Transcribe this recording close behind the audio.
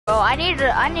Bro, I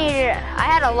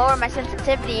had to lower my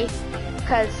sensitivity,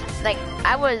 cause like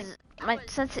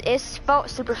it felt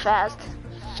super fast.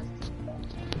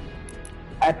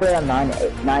 I play on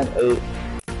 9.8.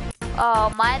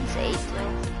 Oh, mine's 8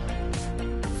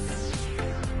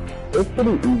 too. It's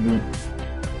pretty easy.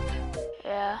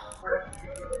 Yeah.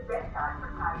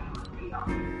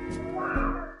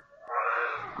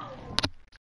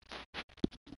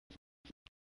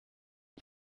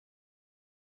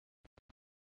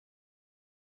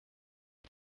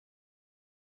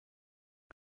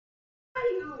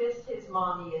 Who missed his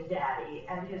mommy and daddy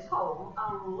and his home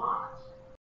a lot.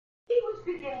 He was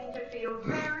beginning to feel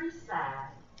very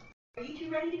sad. Are you two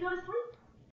ready to go to sleep?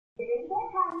 It is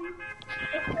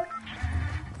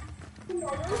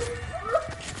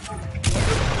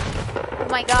Oh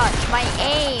my gosh, my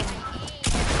aim.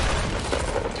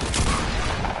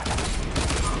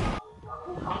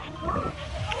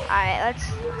 Alright, let's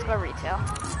go retail.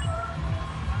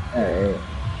 Alright.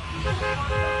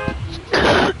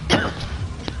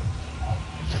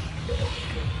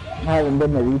 I haven't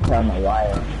been to retail in a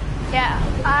while. Yeah,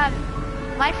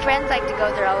 my friends like to go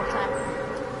there all the time.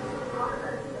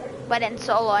 But in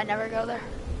solo, I never go there.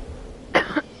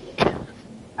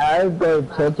 I would go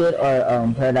Tilted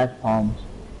or Paradise Palms.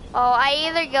 Oh, I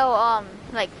either go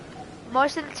like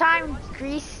most of the time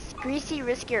greasy,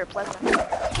 risky, or pleasant.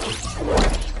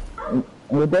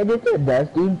 What they did to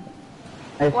Dusty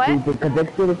is What? stupid, cause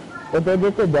what they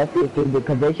did to Dusty is stupid,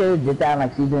 because they should have did that in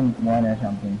like season 1 or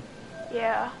something.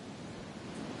 Yeah.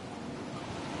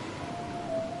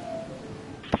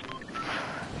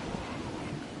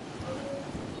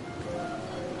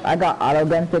 I got auto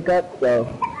gun pickup, so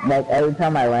like every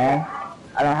time I land,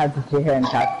 I don't have to sit here and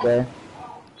tap there.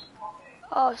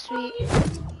 Oh, sweet.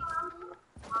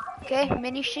 Okay,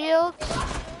 mini shields.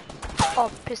 Oh,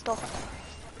 pistol.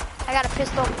 I got a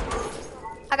pistol.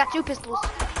 I got 2 pistols.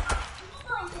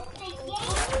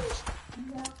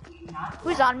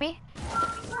 Who's on me?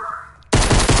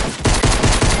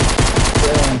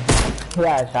 Damn, he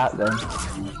got a shotgun.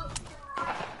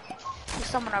 There's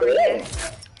someone over here.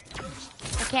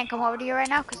 I can't come over to you right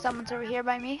now because someone's over here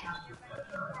by me.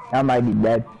 I might be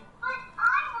dead.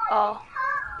 Oh.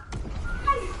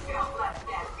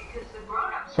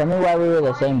 Tell me why we were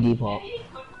the same default.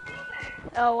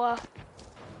 Oh,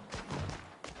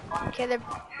 okay,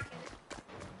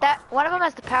 one of them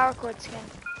has the power cord skin.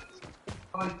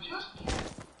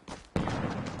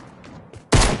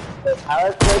 The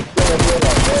power cord skin is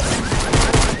like this.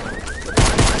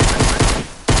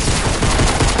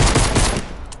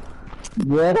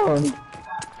 Get him.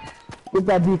 Get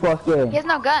that default skin. He has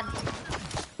no gun.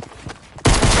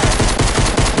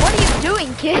 What are you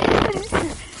doing, kid?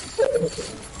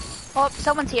 Oh,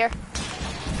 someone's here.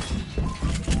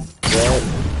 Good.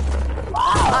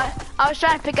 Wow. I was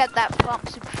trying to pick up that pump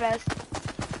super fast.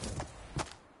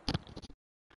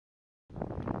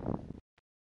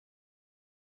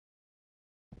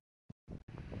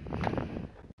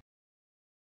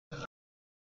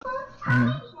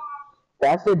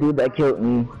 That's the dude that killed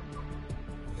me.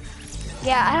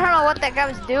 Yeah, I don't know what that guy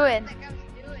was doing.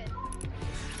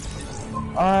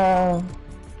 Oh,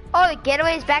 the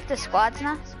getaway's back to squads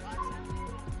now?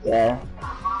 Yeah.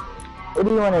 What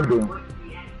do you want to do?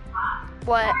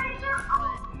 What?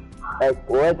 Like,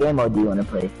 what game mode do you want to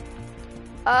play?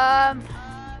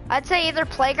 I'd say either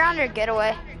playground or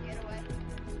getaway.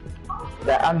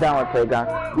 Yeah, I'm down with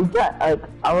playground. We got, like,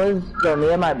 so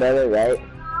me and my brother, right?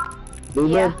 We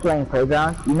Yeah. were playing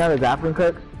playground. You know the grappling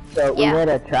hooks? So we Yeah. made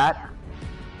a track.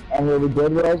 And what we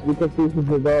did was, we could see who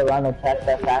could go around the track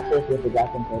the fastest with the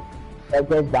grappling hook. Like,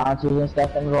 there's bouncers and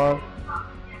stuff involved.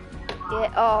 Yeah,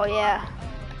 oh yeah.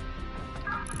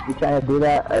 You trying to do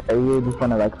that, or you just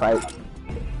want to, like, fight?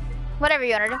 Whatever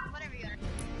you wanna do.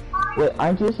 Wait,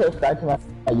 aren't you subscribed to my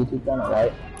YouTube channel,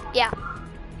 right? Yeah.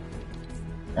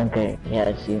 Okay, yeah,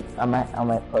 I see. I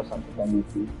might post something on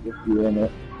YouTube if you're in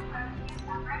it.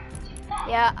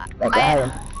 Yeah, Like, I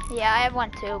have one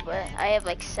too, but I have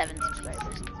like 7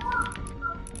 subscribers.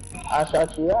 I'll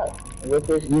shout you out. With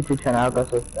this YouTube channel, I'll go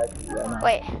subscribe to you right now.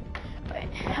 Wait,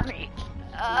 how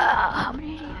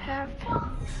many do you have?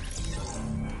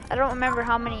 I don't remember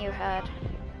how many you had.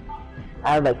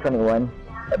 I have like 21,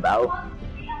 about.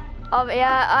 Oh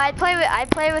yeah, I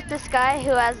play with this guy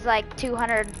who has like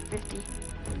 250.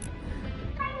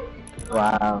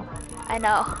 Wow. I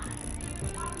know.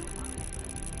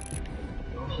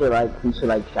 He should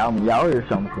like shout me out or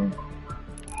something.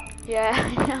 Yeah,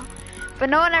 I know. But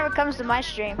no one ever comes to my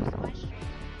stream.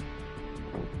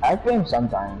 I stream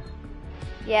sometimes.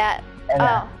 Yeah. And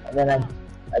then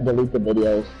I delete the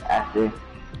videos after.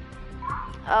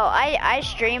 Oh, I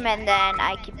stream and then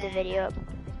I keep the video up.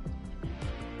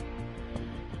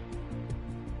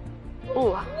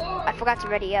 Ooh, I forgot to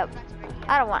ready up.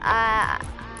 I don't want.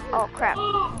 Oh crap.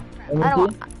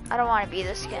 I don't want to be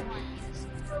this skin.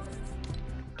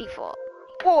 Default.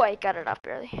 Boy, got it up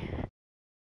early.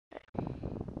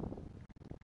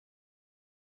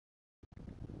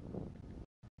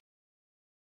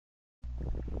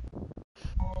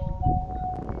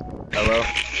 Hello?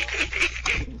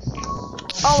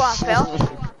 Oh, Phil.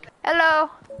 Hello.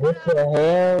 What the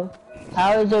hell?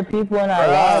 How is there people in our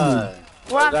lobby?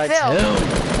 We're on Phil.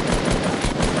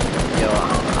 Yo,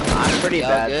 I'm pretty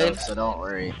bad though, so don't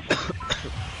worry.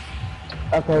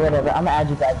 Okay, whatever. I'm gonna add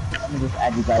you guys. I'm gonna just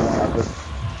add you guys on this.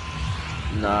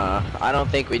 Nah, I don't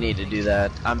think we need to do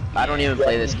that. I don't even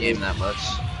play this game that much.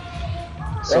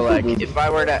 So like, if I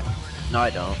were to... No, I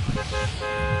don't.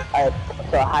 Alright,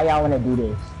 so how y'all wanna do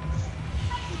this?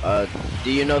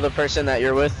 Do you know the person that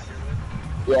you're with?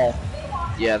 Yeah.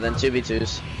 Yeah, then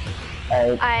 2v2s.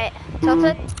 Alright.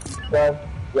 Tilted? So,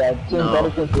 yeah, team better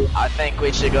team two. I think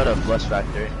we should go to Flush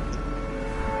Factory.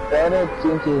 Better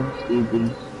team two,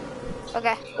 Stevie.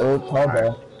 Okay. Oh,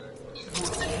 bro.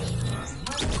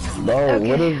 Bro, Okay.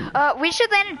 what is... We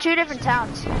should land in 2 different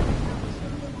towns.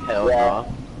 Hell no.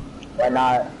 Why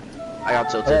not? I got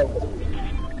tilted.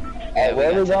 Hey,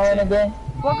 where are we going again?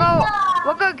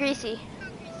 We'll go Greasy.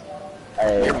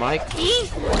 Your mic?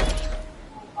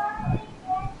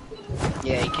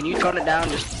 Yeah, can you tone it down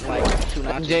just like 2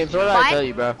 notches? James, what did I tell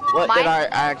you, bro? What did I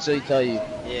actually tell you?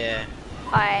 Yeah.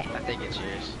 Alright. I think it's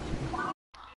yours.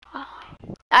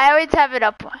 I always have it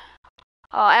up. Oh,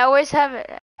 I always have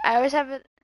it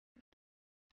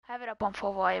up on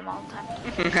full volume all the time.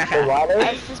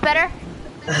 Is this better?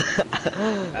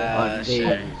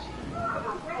 Sure.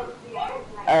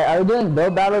 Are we doing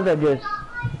build battles or just...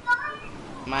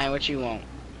 Mine, what you want?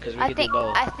 Cause we could do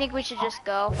both. I think we should just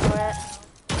go for it.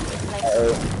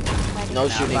 Like, No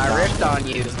shooting I down. ripped on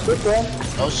you. Which one?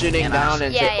 No shooting down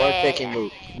and or picking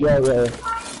loot. Yeah.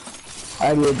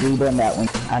 I already agreed on that one.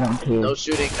 I don't care. No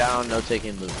shooting down, no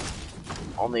taking loot.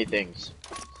 Only things.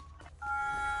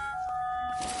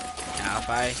 Now if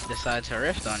I decide to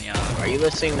rift on y'all. Are you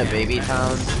listening to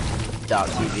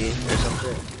BabyTown.tv or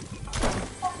something?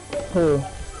 Who?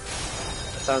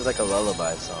 That sounds like a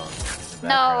lullaby song. in the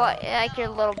no, background. like your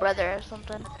little brother or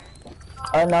something.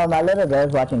 Oh no, my little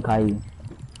girl's watching Caillou.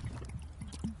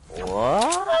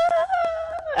 What?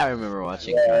 I remember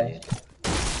watching Yeah.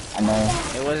 I know.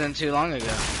 It wasn't too long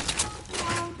ago.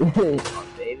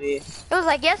 Baby. It was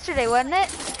like yesterday, wasn't it?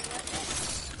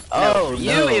 Oh, No,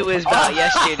 you no. it was about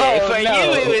yesterday. Oh, For no.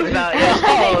 you it was about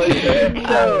yesterday.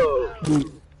 No.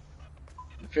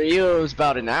 For you it was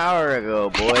about an hour ago,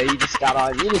 boy. You just got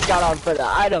on for the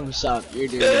item shop. You're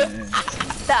doing it.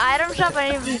 The item shop,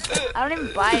 I don't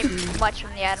even buy much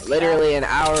from the item Literally an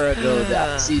hour ago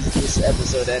that this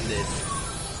episode ended.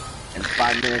 And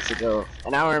 5 minutes ago,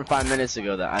 an hour and 5 minutes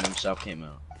ago, the item shop came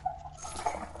out.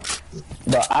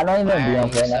 But I don't even be on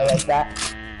Fortnite like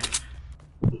that.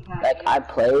 Like, I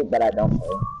play, but I don't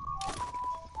play.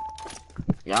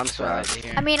 Yeah, I'm sorry.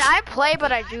 I mean, I play,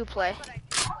 but I do play.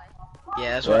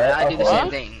 Yeah, that's what I do the same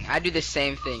thing. I do the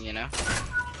same thing, you know.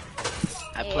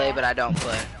 I play, but I don't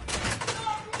play.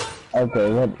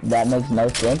 Okay, well, that makes no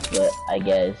sense, but I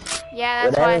guess. Yeah,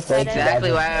 that's why I said it.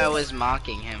 Exactly why I was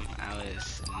mocking him. I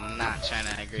was not trying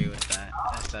to agree with that.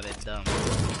 That sounded dumb.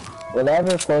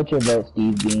 Whatever floats your boat,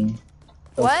 Steve Bean.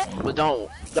 What? But don't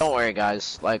worry,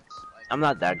 guys. Like, I'm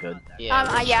not that good. Yeah,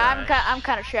 I'm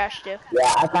kind of trash too.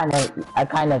 Yeah, I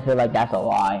kind of feel like that's a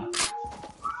lie.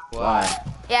 Why?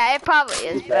 Yeah, it probably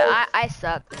is, but I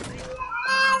suck.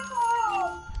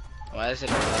 Why is it?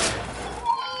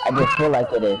 I just feel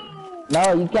like it is.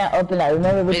 No, you can't open that.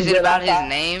 Remember what Is you it did about last his time?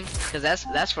 name? Cause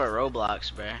that's for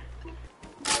Roblox, bruh.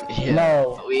 Yeah.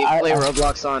 No, We play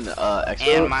Roblox on Xbox.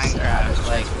 And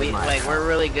Minecraft. We're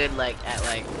really good at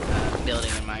building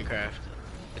in Minecraft.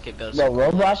 We could build. Yo, some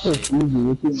cool Roblox is shit. easy.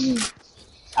 What you mean?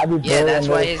 I be Yeah, that's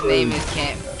why building his name is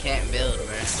can't build,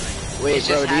 bruh. Wait, It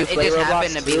bro, just do you it play just Roblox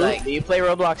happened to be too? like- Do you play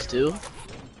Roblox too?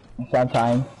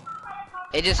 sometimes.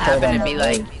 It just Hold happened to on, be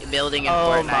wait. like building in Oh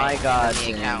Fortnite. my God, and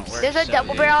the account James. works There's a so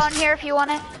double good. barrel in here if you want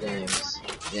it.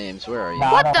 James, where are you?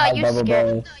 Nah, What I don't the? have You double scared?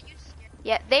 barrels.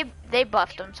 Yeah, they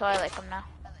buffed them, so I like them now.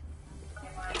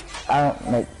 I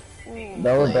don't like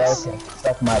double barrels can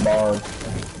suck my balls.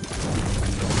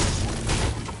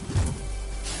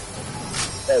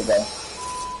 There you go.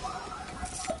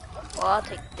 Well, I'll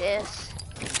take this.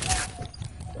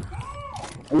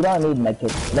 You don't need my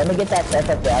kit. Let me get that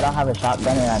SFJ. I don't have a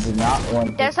shotgun and I do not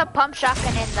want to. There's a pump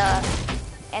shotgun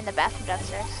in the bathroom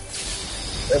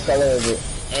downstairs. What color is it?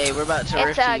 Hey, we're about to It's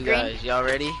rift to you green. guys. Y'all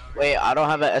ready? Wait, I don't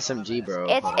have an SMG, bro.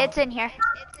 It's in here.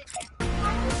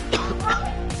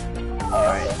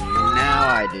 Alright, now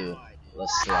I do.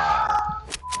 Let's slide.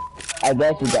 I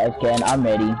guess you guys can. I'm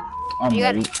ready. I'm You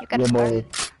ready. got Your a scar? boy.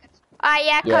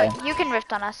 Yeah, Yeah. you can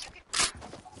rift on us.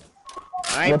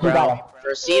 Alright, What you bro. gotta?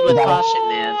 Proceed with caution,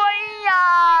 man.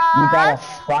 You gotta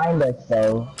Yes. find us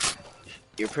though.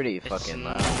 You're pretty It's fucking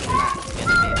not gonna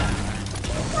be that.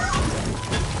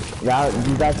 Y'all,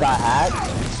 you guys got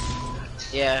hacked?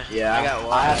 Yeah. Yeah, I got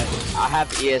I one. have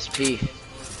ESP.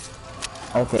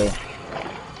 Okay.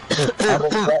 I will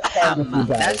get some with you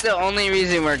That's guys. the only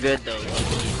reason we're good though.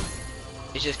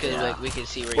 It's just cause like we can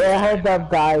see where you're Well, at. hold up,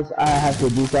 guys. I have to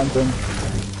do something.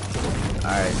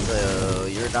 Alright, so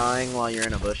you're dying while you're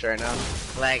in a bush right now?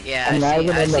 Like yeah, I'm not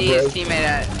even I in the see his bush. teammate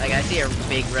at like I see a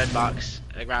big red box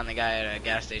around the guy at a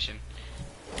gas station.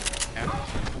 Yeah.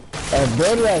 A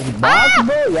big like box,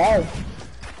 bro? Yes.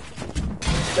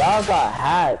 Y'all got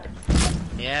hacked.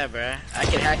 Yeah, bruh. I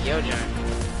can hack your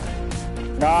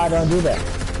joint. No, I don't do that.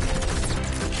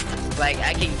 Like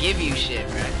I can give you shit,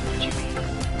 bruh. What you mean?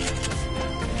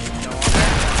 You don't want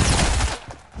that?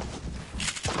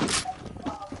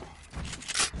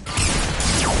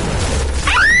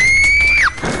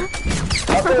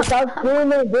 Okay, stop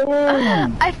screaming, dude.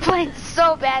 I played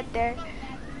so bad there.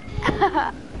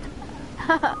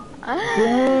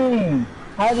 Dang.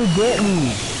 How'd you get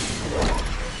me?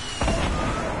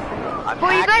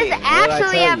 Well, you guys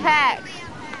actually have hacks.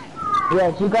 hacks.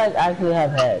 Yes, you guys actually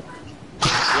have heads.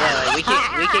 Yeah, like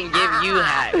we can give you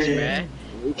hacks, bruh.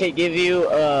 We could give you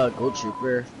Gold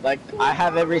Trooper. Like, I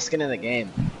have every skin in the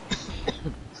game.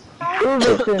 Prove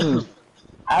it to me.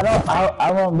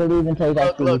 I won't believe until you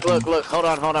guys Look, prove it to me. hold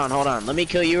on. Let me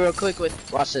kill you real quick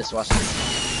with, watch this.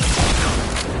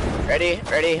 Ready?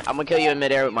 I'm gonna kill you in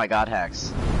midair with my god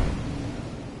hacks.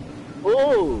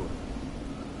 Ooh!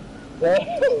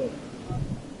 Did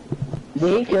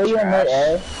he kill you in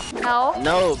mid-air? No.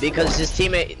 No, because your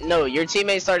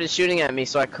teammate started shooting at me,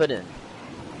 so I couldn't.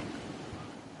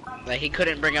 Like he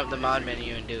couldn't bring up the mod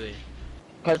menu and do it.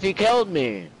 Cause he killed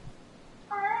me.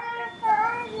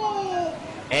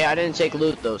 Hey, I didn't take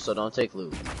loot though, so don't take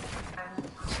loot.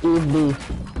 Steve B.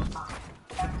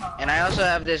 And I also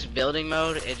have this building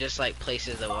mode. It just like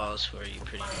places the walls for you,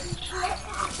 pretty much.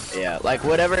 Yeah, like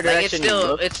whatever Like direction you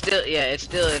look. it's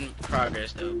still in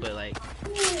progress though. But like,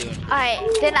 doing Alright,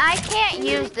 then I can't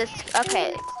use this.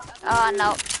 Okay. Oh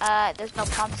no. There's no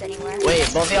pumps anywhere. Wait,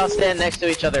 both of y'all stand next to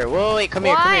each other. Whoa, wait, come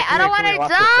here. Why? I don't want to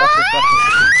Watch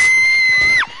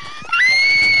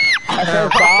I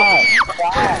said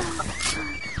stop.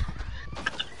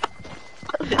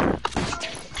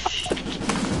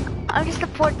 I'm just a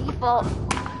poor default.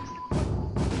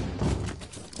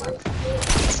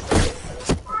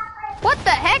 What the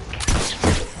heck?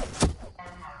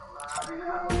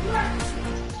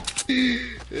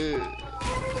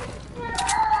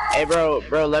 Hey, bro,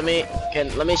 let me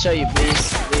show you,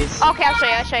 please. Okay,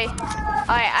 I'll show you.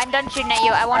 Alright, I'm done shooting at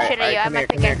you. I won't shoot at you. I have my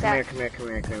pickaxe out. Come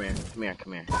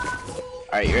here.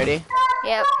 Alright, you ready?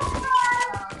 Yep.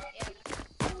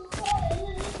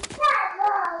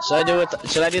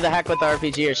 Should I do the hack with the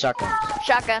RPG or shotgun?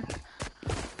 Shotgun.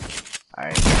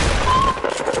 Alright.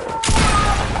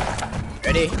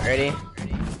 Ready?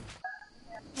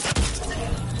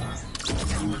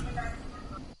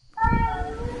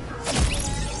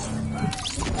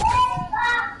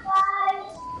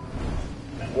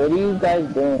 What are you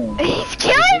guys doing? He's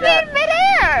killing me in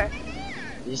midair!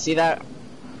 You see that?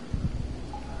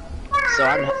 So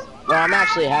I'm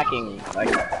actually hacking.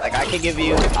 Like I could give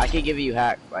you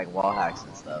hack like wall hacks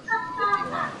and stuff if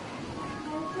you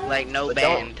want. like no But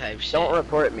ban type shit. Don't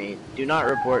report me. Do not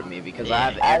report me because Yeah. I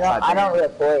have anti-ban. I don't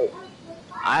report.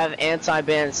 I have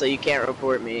anti-ban, so you can't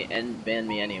report me and ban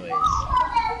me anyways.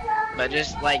 But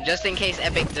just in case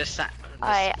Epic just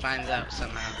Alright. finds out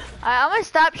somehow. I'm gonna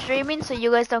stop streaming so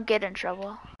you guys don't get in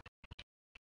trouble.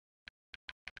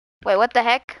 Wait, what the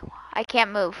heck? I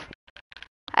can't move.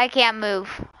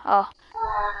 Oh.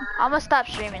 I'm gonna stop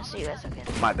streaming so you guys don't get in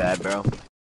trouble. My bad, bro.